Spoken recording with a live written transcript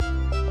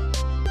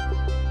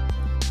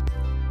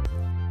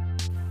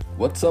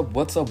What's up?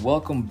 What's up?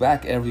 Welcome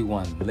back,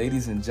 everyone.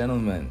 Ladies and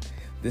gentlemen,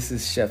 this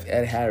is Chef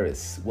Ed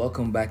Harris.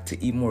 Welcome back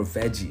to Eat More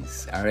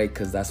Veggies. All right,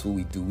 because that's what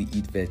we do. We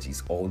eat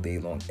veggies all day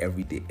long,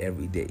 every day,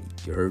 every day.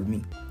 You heard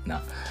me? Nah.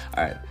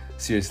 All right,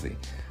 seriously.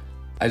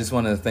 I just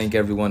want to thank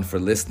everyone for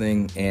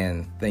listening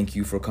and thank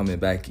you for coming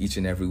back each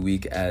and every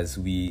week as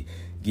we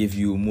give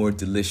you more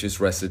delicious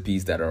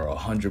recipes that are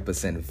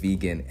 100%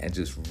 vegan and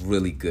just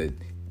really good,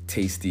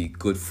 tasty,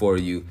 good for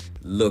you,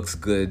 looks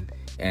good,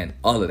 and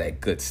all of that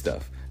good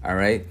stuff. All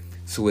right.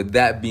 So with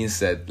that being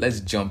said,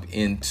 let's jump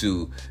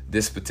into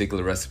this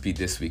particular recipe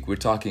this week. We're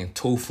talking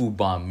tofu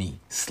banh mi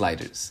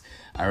sliders.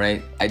 All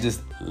right. I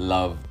just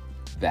love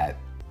that.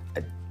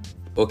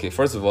 Okay,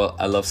 first of all,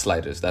 I love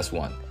sliders. That's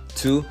one.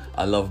 Two,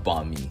 I love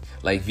banh mi.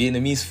 Like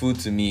Vietnamese food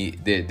to me,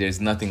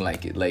 there's nothing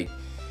like it. Like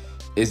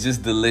it's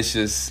just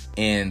delicious,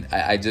 and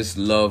I just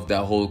love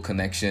that whole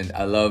connection.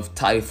 I love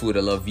Thai food. I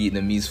love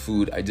Vietnamese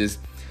food.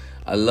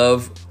 I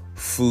love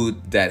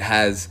food that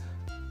has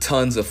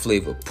tons of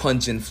flavor,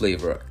 pungent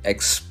flavor,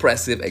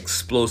 expressive,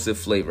 explosive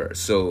flavor.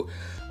 So,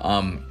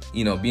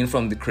 being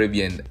from the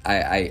Caribbean,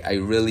 I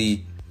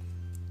really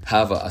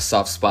have a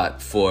soft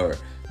spot for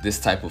this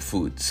type of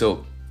food.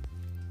 So,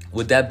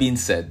 with that being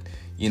said,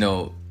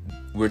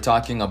 we're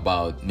talking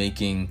about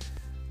making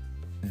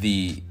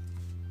the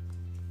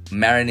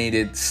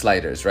marinated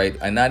sliders, right?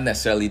 And not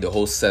necessarily the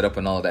whole setup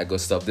and all that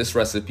good stuff. This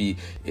recipe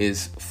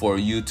is for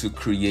you to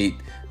create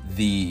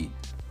the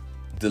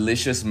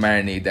delicious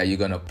marinade that you're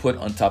gonna put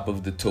on top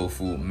of the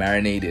tofu,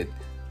 marinate it,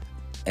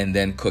 and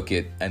then cook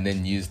it, and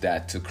then use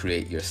that to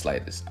create your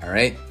sliders. All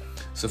right.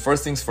 So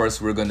first things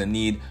first, we're gonna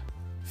need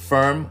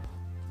firm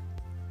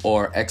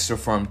or extra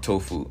firm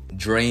tofu,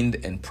 drained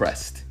and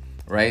pressed.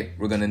 Right.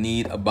 We're gonna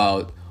need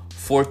about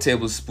 4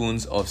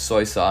 tablespoons of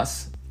soy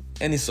sauce.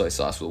 Any soy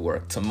sauce will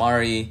work.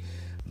 Tamari,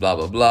 blah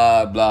blah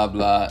blah blah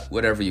blah,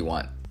 whatever you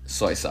want.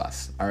 Soy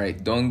sauce. All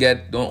right. Don't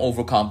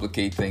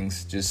overcomplicate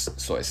things.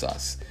 Just soy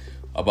sauce.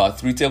 About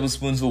 3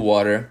 tablespoons of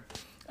water.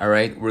 All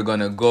right, we're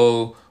gonna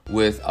go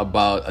with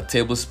about a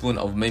tablespoon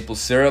of maple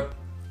syrup,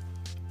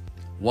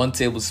 1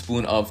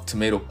 tablespoon of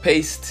tomato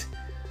paste,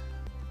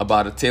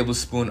 about a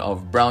tablespoon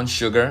of brown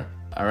sugar.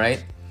 All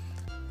right,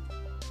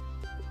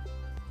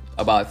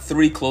 about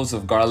 3 cloves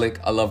of garlic.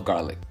 I love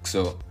garlic,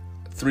 so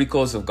 3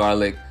 cloves of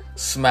garlic,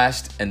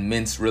 smashed and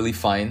minced really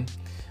fine.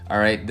 All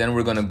right, then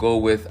we're gonna go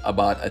with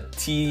about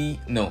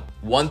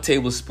 1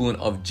 tablespoon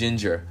of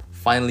ginger,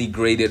 finely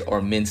grated or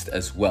minced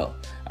as well.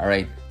 All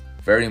right,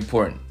 very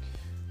important.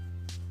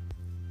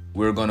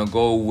 We're gonna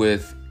go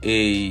with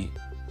 2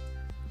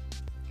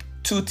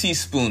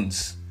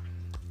 teaspoons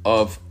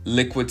of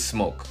liquid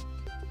smoke.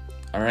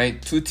 All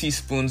right, 2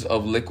 teaspoons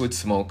of liquid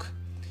smoke.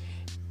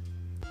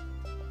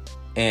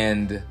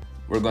 And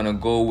we're gonna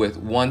go with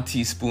 1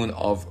 teaspoon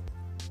of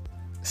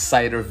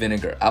cider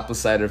vinegar, apple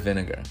cider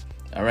vinegar.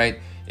 All right,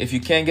 if you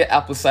can't get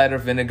apple cider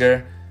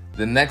vinegar,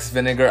 the next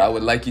vinegar I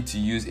would like you to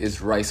use is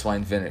rice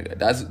wine vinegar.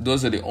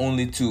 Those are the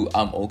only 2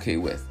 I'm okay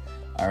with.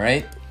 All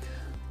right.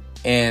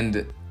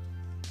 And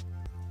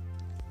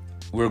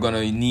we're going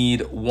to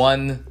need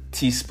 1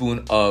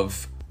 teaspoon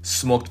of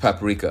smoked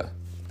paprika.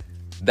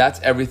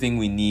 That's everything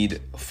we need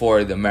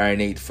for the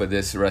marinade for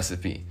this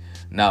recipe.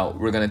 Now,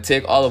 we're going to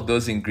take all of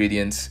those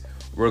ingredients.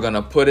 We're going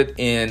to put it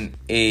in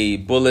a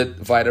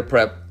Bullet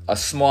Vitaprep, a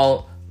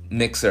small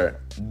mixer.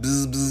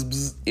 Bzz, bzz,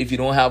 bzz. If you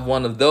don't have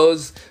one of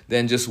those,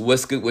 then just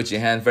whisk it with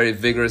your hand very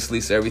vigorously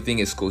so everything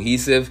is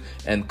cohesive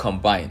and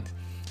combined.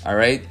 All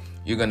right,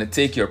 you're gonna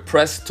take your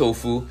pressed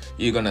tofu,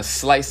 you're gonna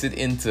slice it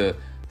into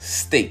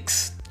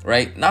steaks,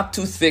 right? Not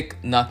too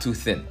thick, not too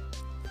thin.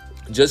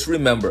 Just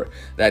remember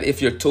that if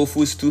your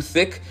tofu is too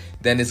thick,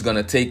 then it's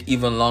gonna take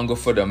even longer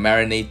for the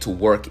marinade to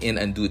work in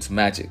and do its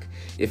magic.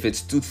 If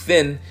it's too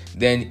thin,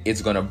 then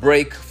it's gonna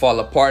break,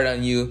 fall apart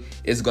on you.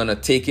 It's gonna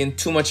take in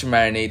too much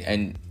marinade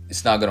and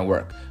it's not gonna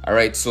work. All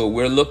right, so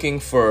we're looking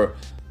for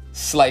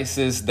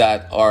slices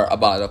that are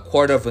about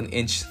 1/4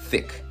 inch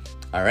thick.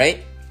 All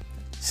right,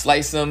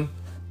 slice them,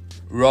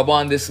 rub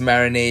on this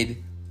marinade,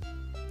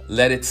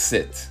 let it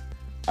sit.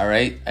 All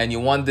right, and you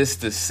want this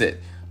to sit.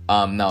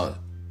 Now,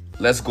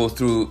 let's go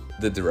through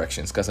the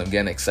directions because I'm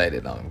getting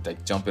excited now. I'm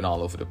like jumping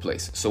all over the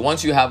place. So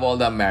once you have all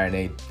that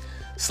marinade,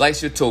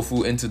 slice your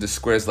tofu into the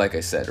squares like I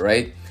said,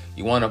 right?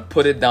 You want to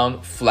put it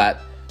down flat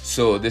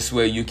so this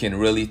way you can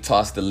really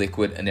toss the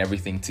liquid and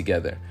everything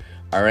together.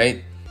 All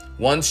right?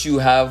 Once you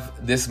have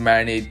this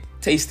marinade,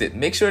 taste it.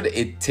 Make sure that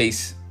it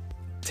tastes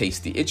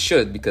tasty. It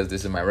should because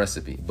this is my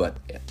recipe, but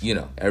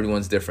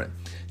everyone's different.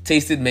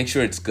 Taste it, make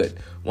sure it's good.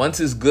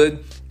 Once it's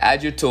good,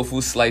 add your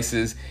tofu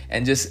slices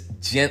and just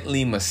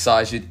gently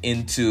massage it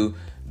into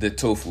the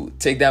tofu.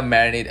 Take that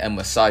marinade and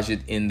massage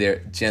it in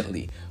there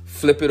gently.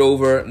 Flip it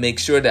over, make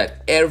sure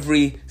that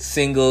every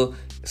single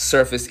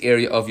surface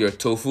area of your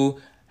tofu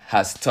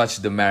has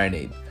touched the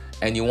marinade.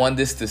 And you want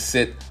this to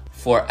sit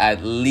for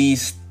at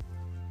least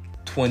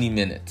 20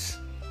 minutes.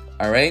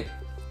 All right?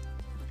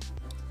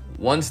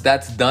 Once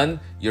that's done,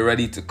 you're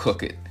ready to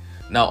cook it.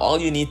 Now,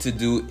 all you need to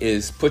do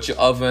is put your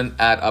oven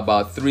at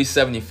about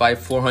 375,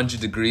 400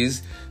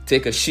 degrees.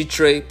 Take a sheet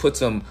tray, put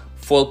some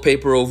fold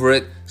paper over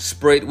it,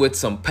 spray it with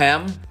some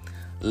Pam,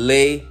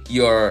 lay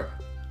your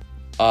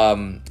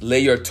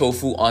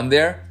tofu on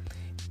there,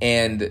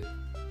 and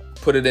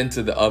put it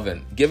into the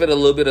oven. Give it a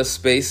little bit of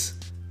space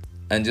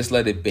and just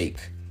let it bake.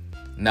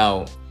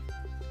 Now,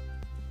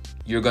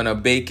 you're gonna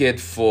bake it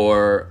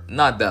for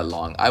not that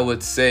long. I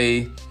would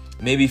say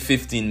maybe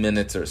 15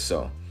 minutes or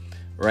so,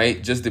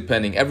 right? Just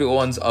depending.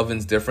 Everyone's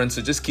oven's different,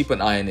 so just keep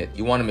an eye on it.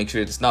 You want to make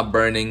sure it's not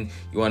burning.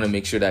 You want to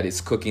make sure that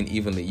it's cooking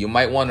evenly. You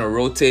might want to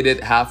rotate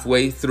it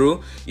halfway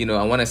through. You know,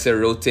 and when I say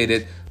rotate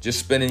it, just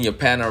spinning your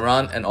pan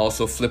around and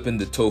also flipping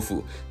the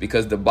tofu,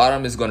 because the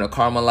bottom is going to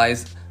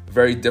caramelize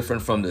very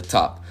different from the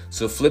top.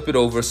 So flip it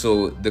over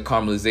so the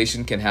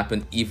caramelization can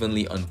happen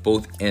evenly on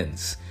both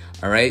ends.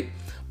 All right.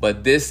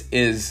 But this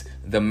is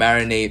the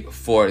marinade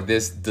for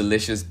this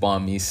delicious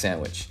banh mi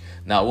sandwich.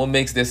 Now, what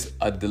makes this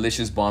a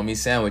delicious banh mi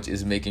sandwich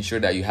is making sure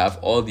that you have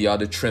all the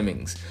other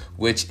trimmings,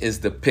 which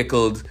is the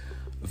pickled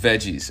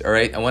veggies. All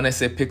right. And when I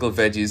say pickled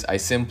veggies, I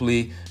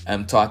simply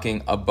am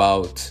talking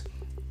about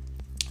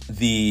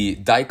the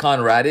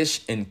daikon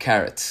radish and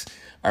carrots.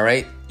 All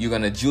right. You're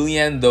going to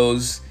julienne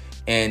those,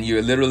 and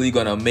you're literally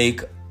going to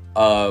make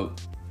a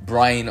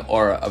brine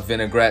or a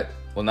vinaigrette.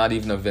 Well, not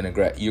even a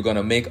vinaigrette. You're going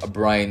to make a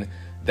brine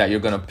that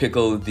you're going to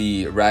pickle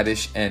the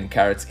radish and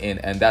carrots in.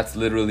 And that's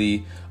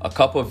literally a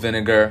cup of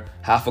vinegar,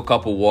 half a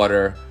cup of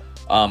water,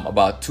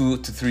 about 2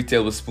 to 3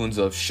 tablespoons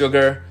of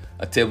sugar,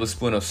 a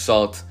tablespoon of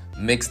salt.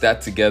 Mix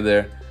that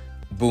together.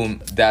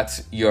 Boom.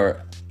 That's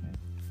your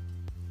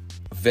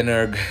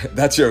vinegar.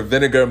 That's your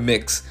vinegar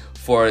mix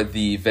for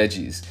the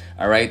veggies.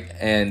 All right.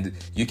 And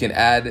you can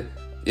add,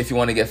 if you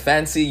want to get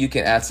fancy, you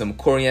can add some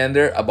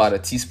coriander, about a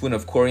teaspoon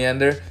of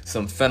coriander,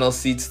 some fennel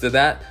seeds to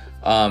that.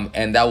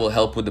 And that will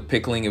help with the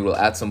pickling. It will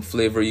add some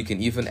flavor. You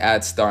can even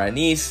add star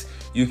anise.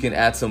 You can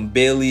add some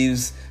bay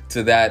leaves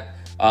to that.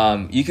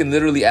 You can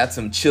literally add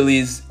some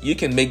chilies. You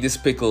can make this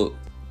pickle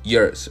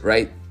yours,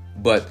 right?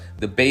 But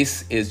the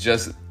base is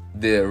just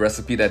the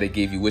recipe that I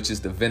gave you, which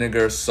is the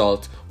vinegar,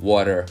 salt,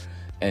 water,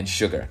 and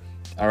sugar.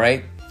 All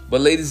right.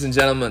 But ladies and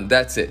gentlemen,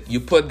 that's it. You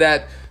put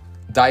that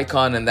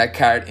daikon and that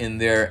carrot in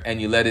there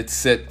and you let it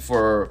sit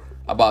for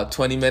about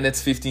 20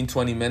 minutes,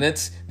 15-20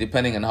 minutes,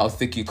 depending on how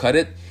thick you cut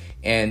it.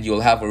 And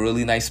you'll have a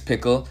really nice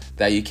pickle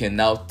that you can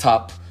now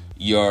top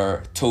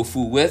your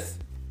tofu with.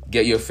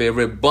 Get your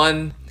favorite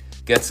bun,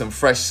 get some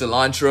fresh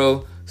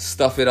cilantro,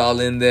 stuff it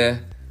all in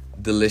there.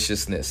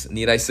 Deliciousness.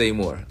 Need I say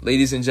more?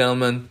 Ladies and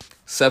gentlemen,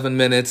 7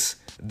 minutes,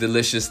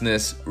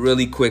 deliciousness,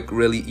 really quick,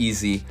 really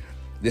easy.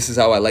 This is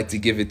how I like to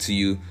give it to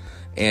you.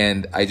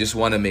 And I just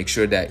want to make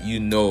sure that you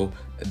know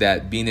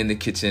that being in the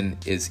kitchen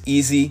is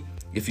easy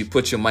if you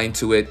put your mind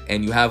to it,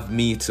 and you have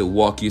me to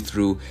walk you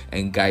through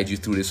and guide you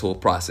through this whole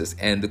process.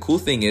 And the cool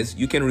thing is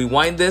you can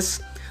rewind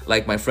this,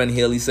 like my friend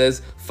Haley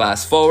says,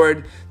 fast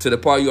forward to the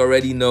part you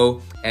already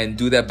know and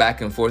do that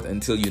back and forth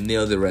until you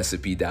nail the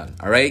recipe down.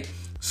 All right.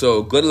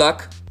 So good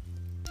luck.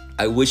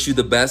 I wish you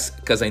the best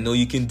because I know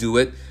you can do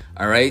it.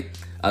 All right.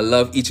 I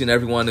love each and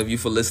every one of you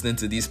for listening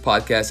to these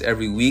podcasts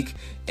every week.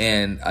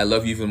 And I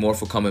love you even more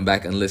for coming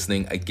back and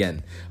listening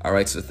again. All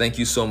right. So thank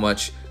you so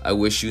much. I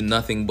wish you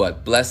nothing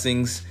but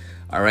blessings.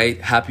 All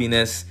right.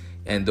 Happiness.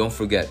 And don't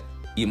forget,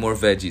 eat more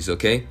veggies.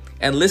 Okay.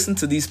 And listen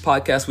to these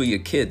podcasts with your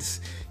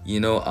kids. You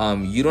know,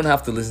 you don't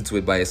have to listen to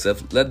it by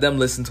yourself. Let them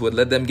listen to it.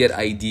 Let them get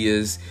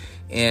ideas.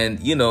 And,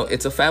 you know,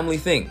 it's a family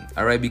thing.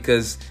 All right.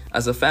 Because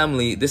as a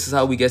family, this is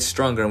how we get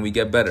stronger and we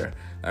get better.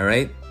 All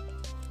right.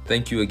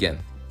 Thank you again.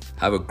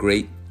 Have a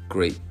great,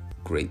 great,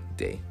 great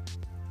day.